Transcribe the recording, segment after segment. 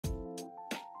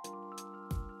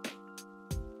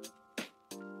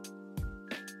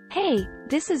Hey,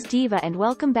 this is Diva and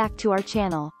welcome back to our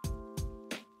channel.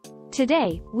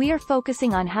 Today, we are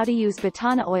focusing on how to use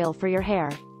Batana oil for your hair.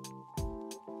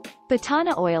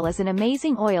 Batana oil is an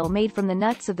amazing oil made from the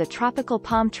nuts of the tropical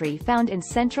palm tree found in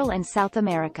Central and South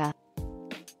America.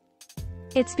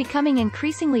 It's becoming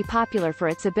increasingly popular for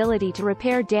its ability to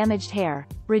repair damaged hair,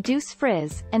 reduce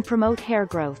frizz, and promote hair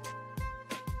growth.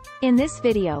 In this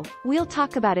video, we'll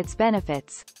talk about its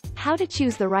benefits, how to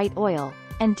choose the right oil,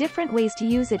 and different ways to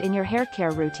use it in your hair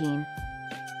care routine.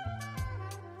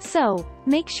 So,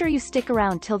 make sure you stick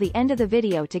around till the end of the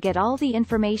video to get all the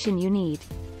information you need.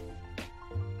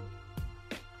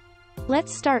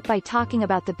 Let's start by talking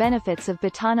about the benefits of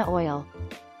Batana oil.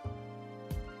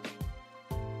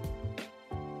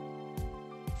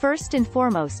 First and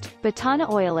foremost, Batana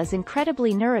oil is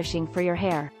incredibly nourishing for your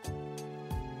hair.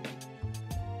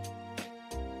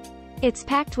 It's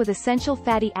packed with essential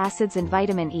fatty acids and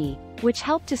vitamin E, which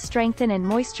help to strengthen and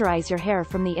moisturize your hair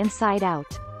from the inside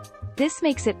out. This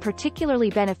makes it particularly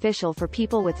beneficial for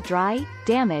people with dry,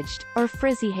 damaged, or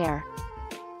frizzy hair.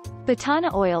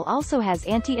 Batana oil also has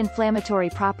anti-inflammatory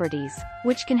properties,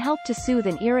 which can help to soothe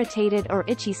an irritated or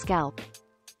itchy scalp.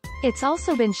 It's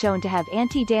also been shown to have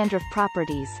anti-dandruff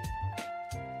properties,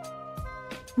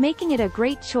 making it a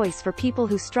great choice for people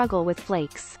who struggle with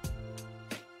flakes.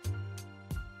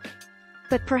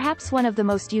 But perhaps one of the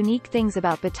most unique things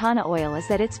about Batana oil is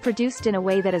that it's produced in a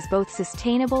way that is both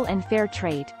sustainable and fair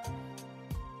trade.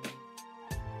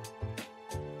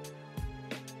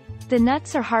 The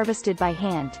nuts are harvested by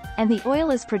hand, and the oil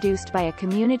is produced by a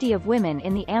community of women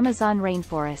in the Amazon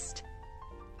rainforest.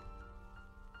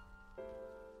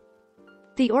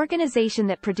 The organization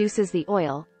that produces the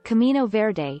oil, Camino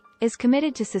Verde, is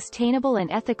committed to sustainable and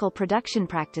ethical production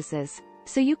practices,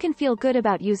 so you can feel good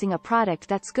about using a product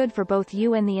that's good for both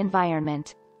you and the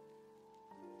environment.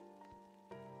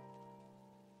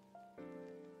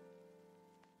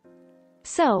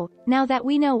 So, now that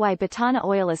we know why Batana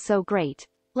oil is so great,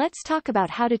 let's talk about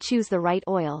how to choose the right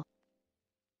oil.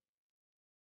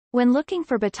 When looking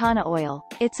for Batana oil,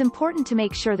 it's important to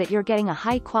make sure that you're getting a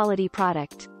high-quality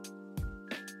product.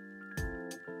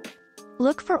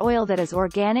 Look for oil that is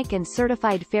organic and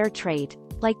certified fair trade,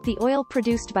 like the oil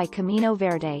produced by Camino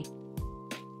Verde.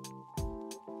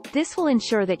 This will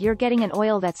ensure that you're getting an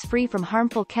oil that's free from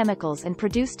harmful chemicals and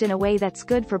produced in a way that's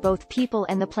good for both people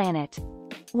and the planet.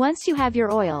 Once you have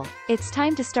your oil, it's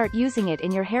time to start using it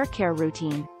in your hair care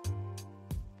routine.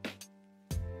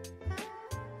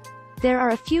 There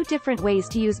are a few different ways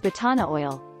to use Batana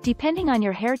oil, depending on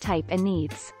your hair type and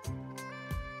needs.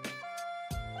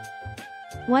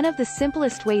 One of the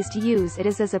simplest ways to use it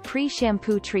is as a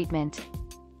pre-shampoo treatment.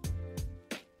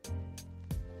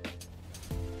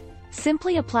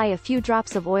 Simply apply a few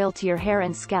drops of oil to your hair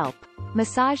and scalp,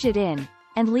 massage it in,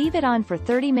 and leave it on for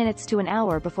 30 minutes to an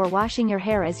hour before washing your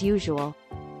hair as usual.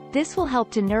 This will help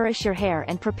to nourish your hair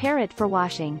and prepare it for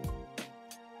washing.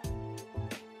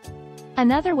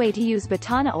 Another way to use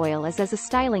Batana oil is as a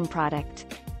styling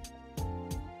product.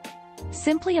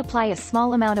 Simply apply a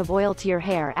small amount of oil to your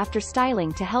hair after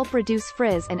styling to help reduce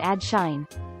frizz and add shine.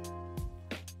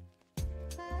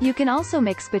 You can also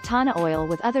mix Batana oil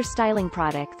with other styling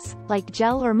products, like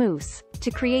gel or mousse,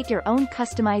 to create your own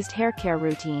customized hair care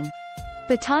routine.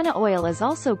 Batana oil is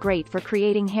also great for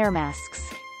creating hair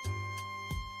masks.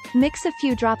 Mix a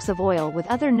few drops of oil with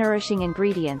other nourishing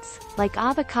ingredients, like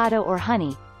avocado or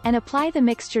honey, and apply the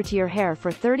mixture to your hair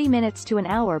for 30 minutes to an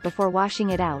hour before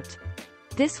washing it out.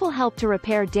 This will help to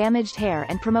repair damaged hair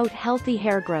and promote healthy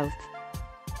hair growth.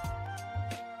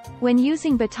 When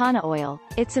using Batana oil,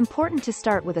 it's important to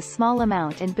start with a small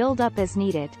amount and build up as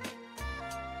needed.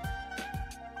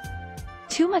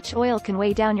 Too much oil can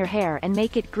weigh down your hair and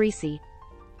make it greasy.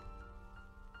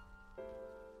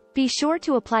 Be sure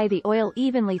to apply the oil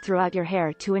evenly throughout your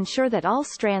hair to ensure that all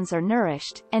strands are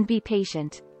nourished, and be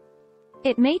patient.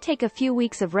 It may take a few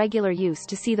weeks of regular use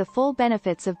to see the full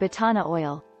benefits of Batana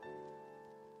oil.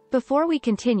 Before we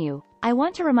continue, I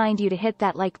want to remind you to hit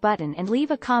that like button and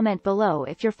leave a comment below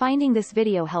if you're finding this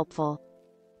video helpful.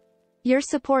 Your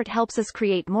support helps us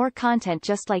create more content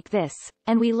just like this,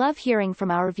 and we love hearing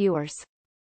from our viewers.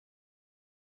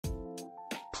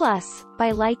 Plus,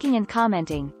 by liking and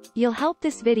commenting, you'll help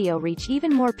this video reach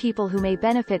even more people who may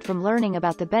benefit from learning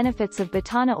about the benefits of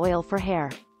Batana oil for hair.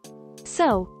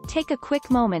 So, take a quick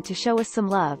moment to show us some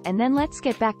love and then let's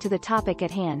get back to the topic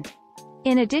at hand.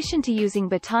 In addition to using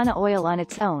Batana oil on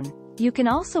its own, you can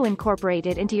also incorporate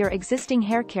it into your existing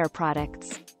hair care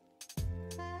products.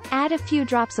 Add a few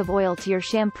drops of oil to your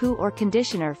shampoo or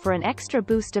conditioner for an extra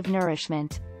boost of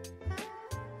nourishment.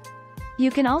 You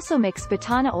can also mix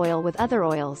Batana oil with other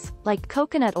oils, like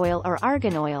coconut oil or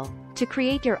argan oil, to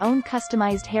create your own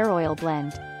customized hair oil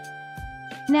blend.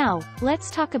 Now,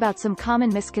 let's talk about some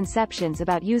common misconceptions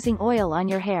about using oil on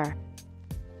your hair.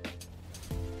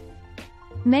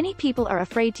 Many people are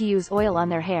afraid to use oil on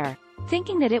their hair,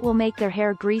 thinking that it will make their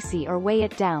hair greasy or weigh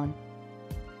it down.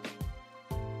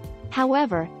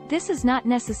 However, this is not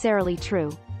necessarily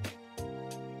true.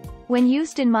 When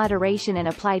used in moderation and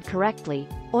applied correctly,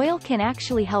 oil can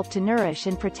actually help to nourish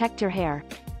and protect your hair.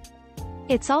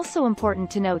 It's also important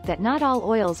to note that not all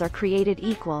oils are created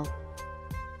equal.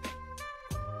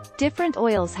 Different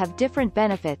oils have different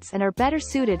benefits and are better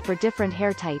suited for different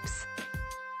hair types.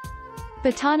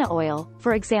 Batana oil,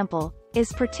 for example,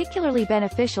 is particularly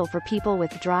beneficial for people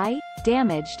with dry,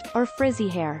 damaged, or frizzy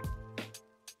hair.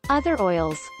 Other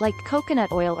oils, like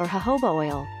coconut oil or jojoba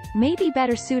oil, may be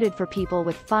better suited for people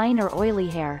with fine or oily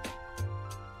hair.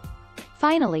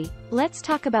 Finally, let's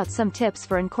talk about some tips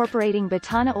for incorporating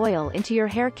Batana oil into your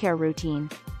hair care routine.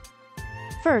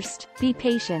 First, be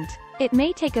patient. It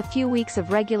may take a few weeks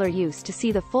of regular use to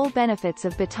see the full benefits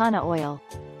of Batana oil.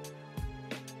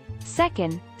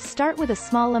 Second, start with a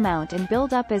small amount and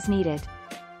build up as needed.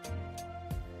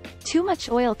 Too much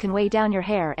oil can weigh down your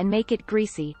hair and make it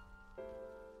greasy.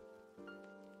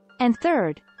 And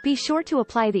third, be sure to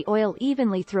apply the oil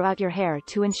evenly throughout your hair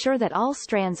to ensure that all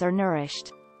strands are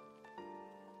nourished.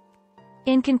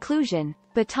 In conclusion,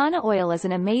 Batana oil is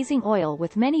an amazing oil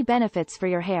with many benefits for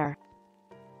your hair.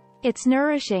 It's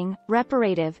nourishing,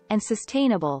 reparative, and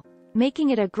sustainable, making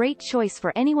it a great choice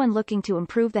for anyone looking to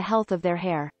improve the health of their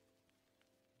hair.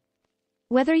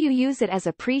 Whether you use it as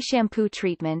a pre-shampoo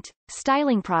treatment,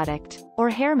 styling product, or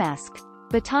hair mask,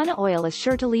 Batana oil is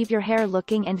sure to leave your hair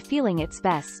looking and feeling its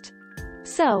best.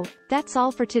 So, that's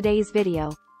all for today's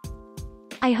video.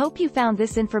 I hope you found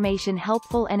this information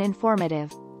helpful and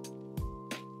informative.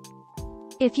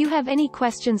 If you have any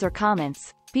questions or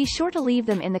comments, be sure to leave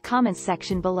them in the comments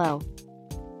section below.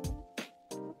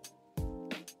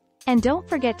 And don't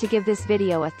forget to give this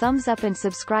video a thumbs up and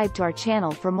subscribe to our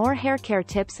channel for more hair care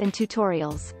tips and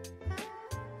tutorials.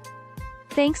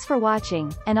 Thanks for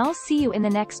watching, and I'll see you in the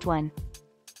next one.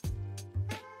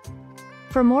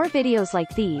 For more videos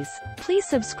like these, please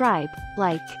subscribe,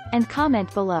 like, and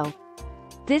comment below.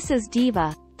 This is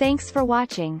Diva, thanks for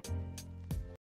watching.